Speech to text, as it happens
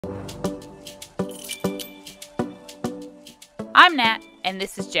I'm Nat, and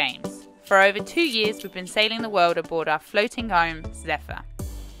this is James. For over 2 years, we've been sailing the world aboard our floating home, Zephyr.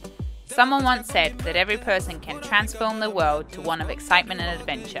 Someone once said that every person can transform the world to one of excitement and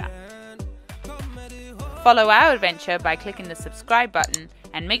adventure. Follow our adventure by clicking the subscribe button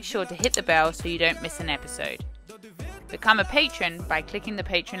and make sure to hit the bell so you don't miss an episode. Become a patron by clicking the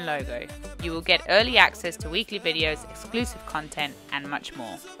Patron logo. You will get early access to weekly videos, exclusive content, and much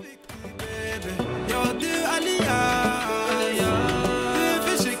more.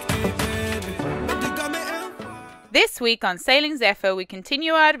 This week on Sailing Zephyr, we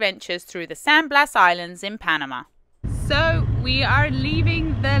continue our adventures through the San Blas Islands in Panama. So we are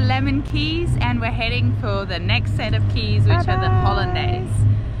leaving the Lemon Keys and we're heading for the next set of keys, which are the Hollandaise.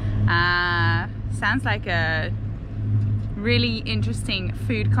 Sounds like a really interesting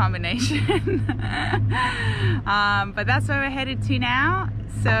food combination. But that's where we're headed to now.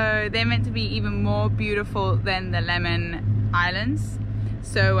 So they're meant to be even more beautiful than the Lemon Islands.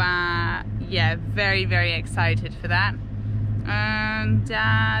 So yeah, very, very excited for that. And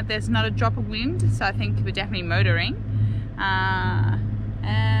there's not a drop of wind, so I think we're definitely motoring.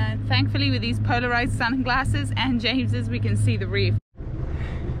 And thankfully with these polarized sunglasses and James's, we can see the reef.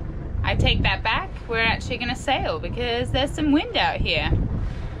 I take that back, we're actually gonna sail because there's some wind out here.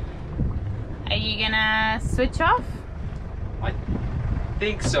 Are you gonna switch off? I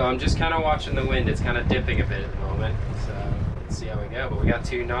think so. I'm just kind of watching the wind. It's kind of dipping a bit at the moment, so let's see how we go. But we got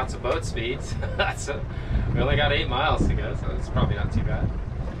 2 knots of boat speed. So we only got 8 miles to go, so it's probably not too bad.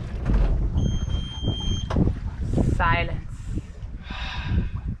 Silence.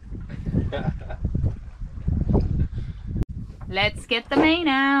 Let's get the main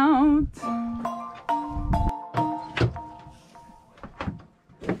out.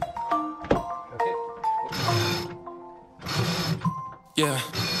 Yeah,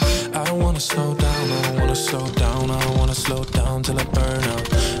 I don't wanna slow down, I don't wanna slow down, I don't wanna slow down till I burn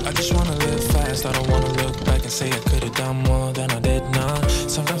out. I just wanna live fast, I don't wanna look back and say I could've done more than I did not.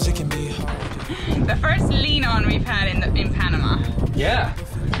 Sometimes it can be hard. The first lean on we've had in Panama. Yeah.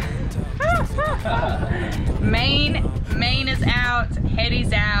 Main is out,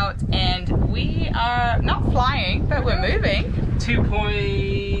 heady's out, and we are not flying, but we're moving.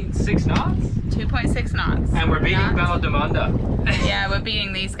 2.6 knots? 2.6 knots. And we're beating Bella Demanda. Yeah, we're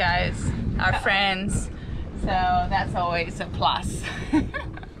beating these guys, our friends. So that's always a plus.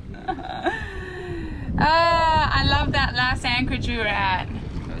 I love that last anchorage we were at.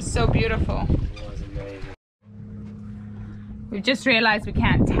 It was so beautiful. It was amazing. We've just realized we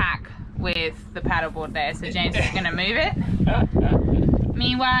can't tack with the paddleboard there, so James is gonna move it.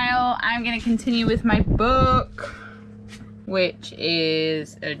 Meanwhile, I'm gonna continue with my book, which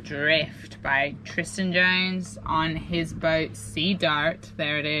is Adrift by Tristan Jones on his boat Sea Dart.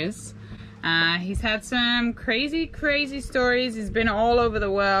 There it is. He's had some crazy stories. He's been all over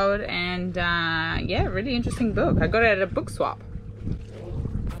the world, and yeah, really interesting book. I got it at a book swap.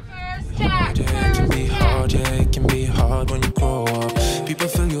 First tack, Yeah, it can be hard, yeah, it can be hard when you grow up. People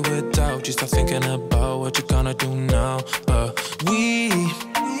fill you with doubt, you start thinking about what you're gonna do now. But we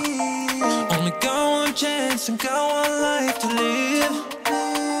only got one chance and got one life to live.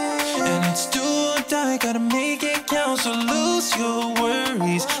 And it's do or die, gotta make it count. So lose your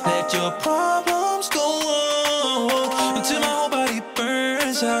worries, let your problems go on until my whole body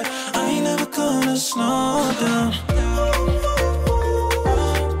burns out. I ain't never gonna slow down.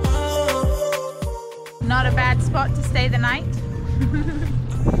 Not a bad spot to stay the night.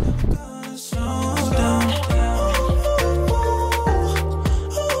 Slow down.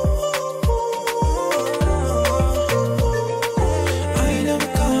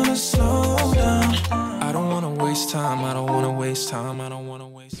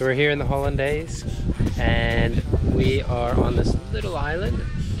 So we're here in the Hollandaise, and we are on this little island.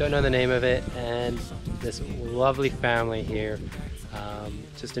 Don't know the name of it, and this lovely family here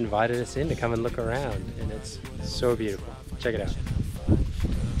just invited us in to come and look around, and it's so beautiful. Check it out.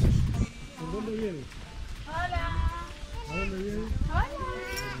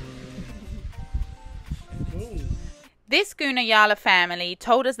 This Gunayala family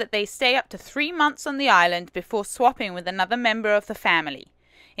told us that they stay up to 3 months on the island before swapping with another member of the family.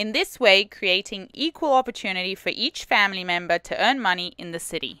 In this way, creating equal opportunity for each family member to earn money in the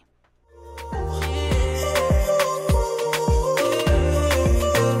city.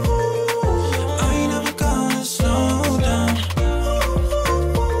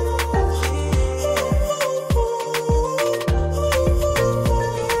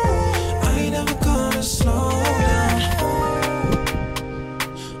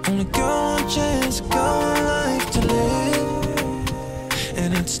 Only got one chance, got one life to live.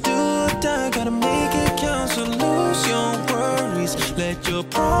 And it's do or die, gotta make it count. So lose your worries, let your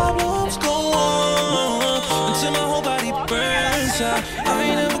problems go on until my whole body burns out. I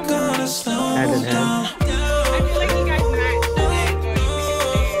ain't never gonna slow Hand in down. hand.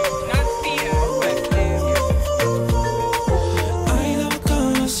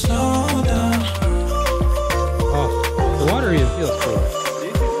 Feels cool.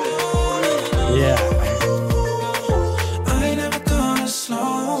 Yeah. I ain't never gonna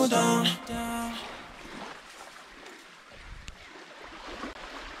slow down.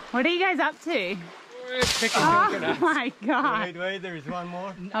 What are you guys up to? We're picking Oh coconuts. my god. Wait, there is one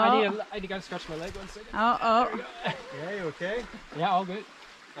more. I gotta scratch my leg 1 second. Oh. Yeah, you okay? Yeah, all good.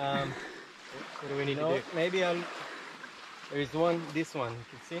 Um, What do we need to no, do? maybe I'll. There is one, this one, you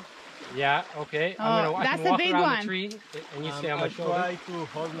can see? Yeah, okay. Oh, I that's can the walk big around one. the tree and you stay on my I'll shoulder. try to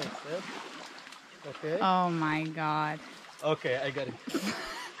hold myself. Okay? Oh my god. Okay, I got it.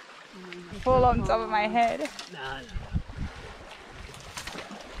 Fall on top of my head.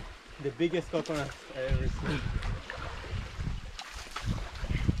 The biggest coconut I ever seen.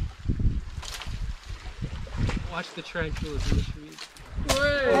 Watch the tarantulas in the trees.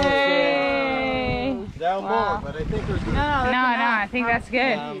 Hey. There are Wow. more, but I think we're good. No, I think that's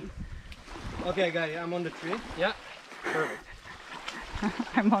good. Okay, guys, I'm on the tree. Yeah. Perfect.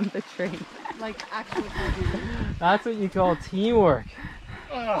 I'm on the tree. Like actual That's what you call teamwork.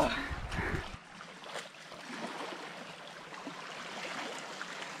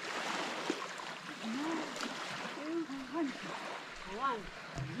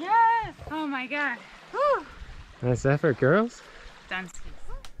 Yes! Oh my god. Whew. Nice effort, girls.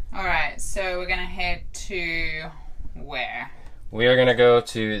 Alright, so we're gonna head to where? We are gonna go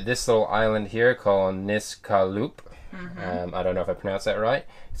to this little island here called Niscalup. I don't know if I pronounced that right.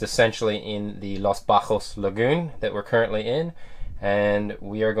 It's essentially in the Los Bajos Lagoon that we're currently in, and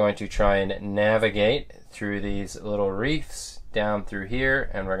we are going to try and navigate through these little reefs down through here,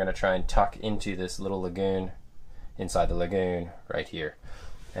 and we're going to try and tuck into this little lagoon inside the lagoon right here.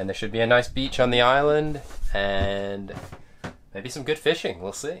 And there should be a nice beach on the island and maybe some good fishing.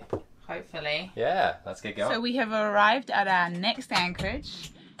 We'll see. Hopefully. Yeah, let's get going. So we have arrived at our next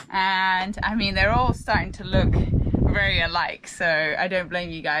anchorage, and I mean they're all starting to look very alike, so I don't blame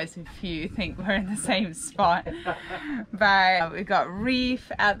you guys if you think we're in the same spot. But we've got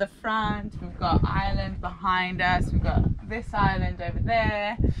reef at the front, we've got island behind us, we've got this island over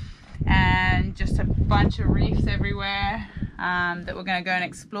there, and just a bunch of reefs everywhere that we're going to go and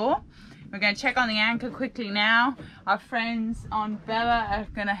explore. We're going to check on the anchor quickly now. Our friends on Bella are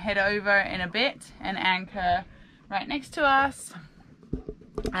going to head over in a bit and anchor right next to us.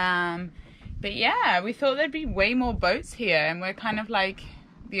 But yeah, we thought there'd be way more boats here, and we're kind of like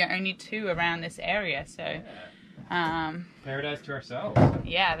the only two around this area, so Paradise to ourselves.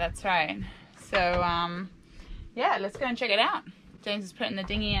 yeah, that's right. So yeah, let's go and check it out. James is putting the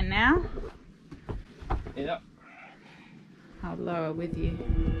dinghy in now. Yep. I'll lower with you.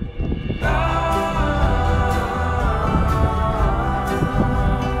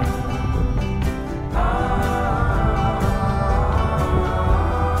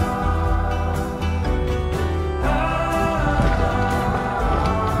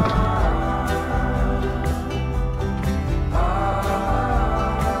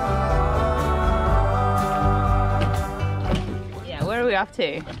 Up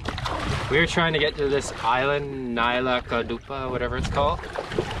to? We're trying to get to this island, Naila Kadupa, whatever it's called,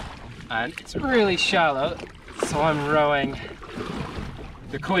 and it's really shallow, so I'm rowing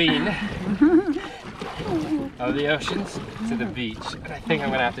the queen of the oceans to the beach, and I think I'm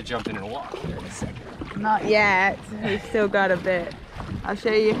gonna have to jump in and walk here in a second. Not yet, we've still got a bit. I'll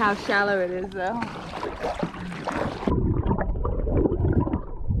show you how shallow it is though.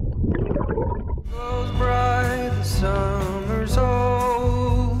 Summer's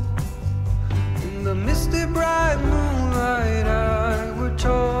old. In the misty bright moonlight I were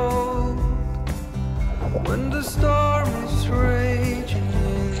told, when the storm is raging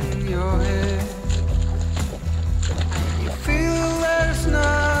in your head, you feel there's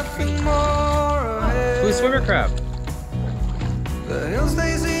nothing more ahead. Blue swimmer crab. The hills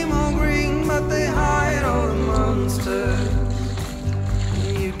they seem all green, but they hide all the monsters.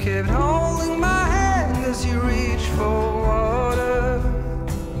 You kept holding my hand as you reach for water.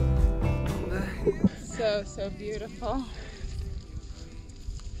 So beautiful.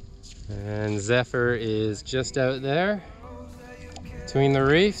 And Zephyr is just out there between the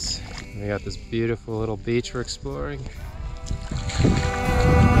reefs. We got this beautiful little beach we're exploring.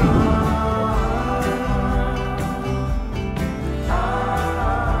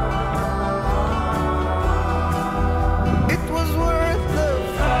 It was worth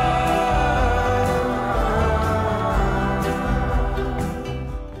the fight.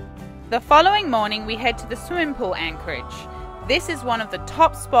 The following morning we head to the swimming pool anchorage. This is one of the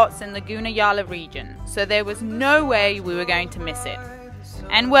top spots in the Gunayala region, so there was no way we were going to miss it.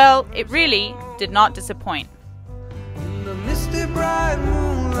 And well, it really did not disappoint. In the misty bright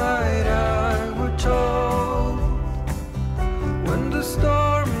moonlight I were told, when the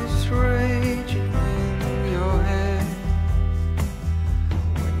storm is raging in your head,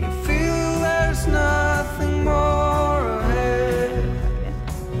 when you feel there's nothing more ahead,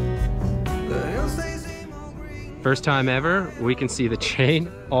 the hills they seem all green. First time ever, we can see the chain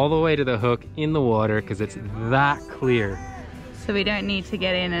all the way to the hook in the water because it's that clear. So we don't need to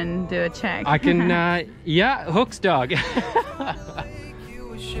get in and do a check. I can, yeah, hooks dog. You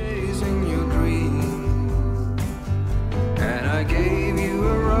were chasing your dream, and I gave you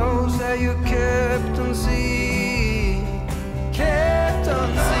a rose that you kept on seeing, kept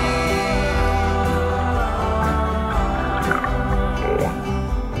on seeing.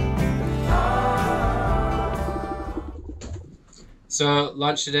 So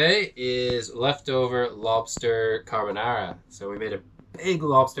lunch today is leftover lobster carbonara. So we made a big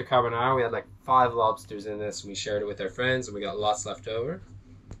lobster carbonara. We had like 5 lobsters in this and we shared it with our friends and we got lots left over.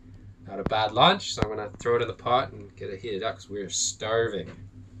 Not a bad lunch, so I'm gonna throw it in the pot and get it heated up because we're starving.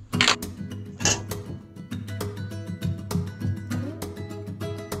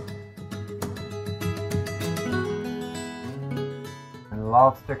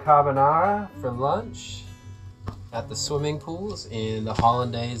 Lobster carbonara for lunch at the swimming pools in the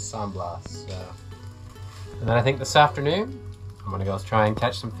Hollandaise San Blas. So. And then I think this afternoon I'm gonna go try and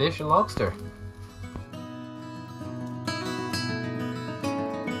catch some fish and lobster.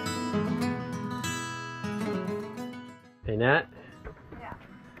 Hey Nat. Yeah.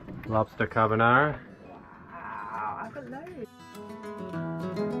 Lobster carbonara. Wow, I've got loads.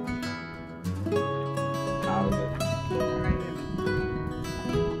 How is it?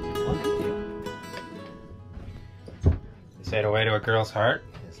 Say the way to a girl's heart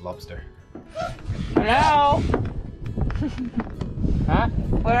is lobster. Hello? Huh?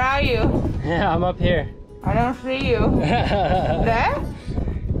 Where are you? Yeah, I'm up here. I don't see you. There?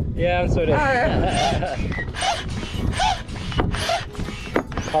 Yeah, I'm sort of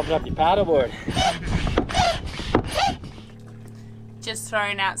popping up your paddleboard. Just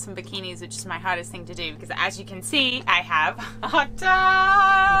throwing out some bikinis, which is my hardest thing to do because as you can see, I have a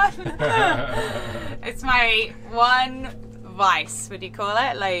ton. It's my one vice, would you call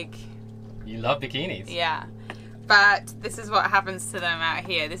it? Like, You love bikinis. yeah. But this is what happens to them out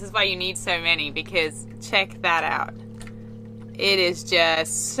here. This is why you need so many, because check that out. It is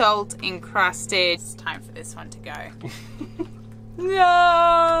just salt encrusted. It's time for this one to go.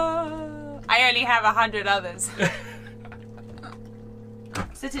 No! I only have 100 others.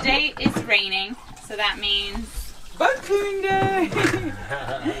 So today is raining, so that means Batcoon Day!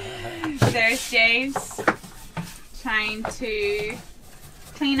 Thursdays, trying to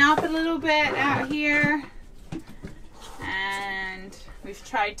clean up a little bit out here, and we've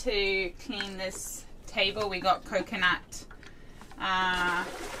tried to clean this table. We got coconut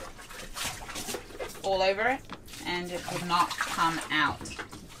all over it and it would not come out.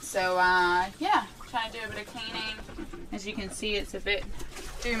 So yeah, trying to do a bit of cleaning. As you can see, it's a bit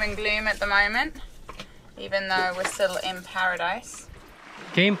doom and gloom at the moment, even though we're still in paradise.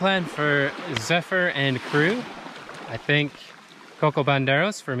 Game plan for Zephyr and crew. I think Coco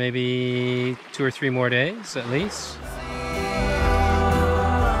Banderos for maybe 2 or 3 more days at least.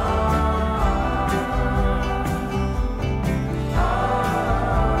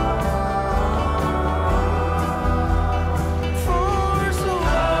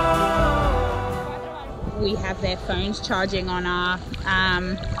 We have their phones charging on our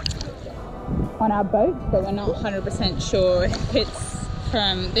boat, but we're not 100% sure if it's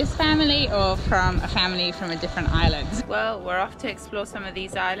from this family or from a family from a different island. Well, we're off to explore some of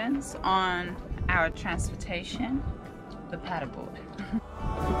these islands on our transportation, the paddleboard.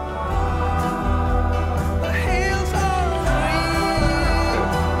 The hills are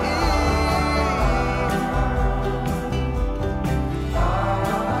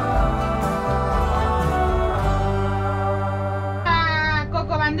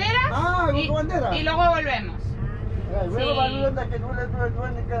Coco Bandera. Coco Bandera. Y luego volvemos.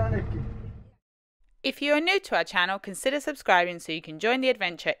 If you are new to our channel, consider subscribing so you can join the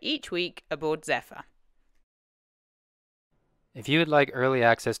adventure each week aboard Zephyr. If you would like early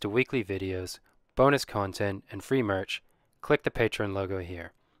access to weekly videos, bonus content, and free merch, click the Patron logo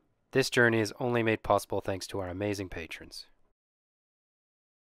here. This journey is only made possible thanks to our amazing patrons.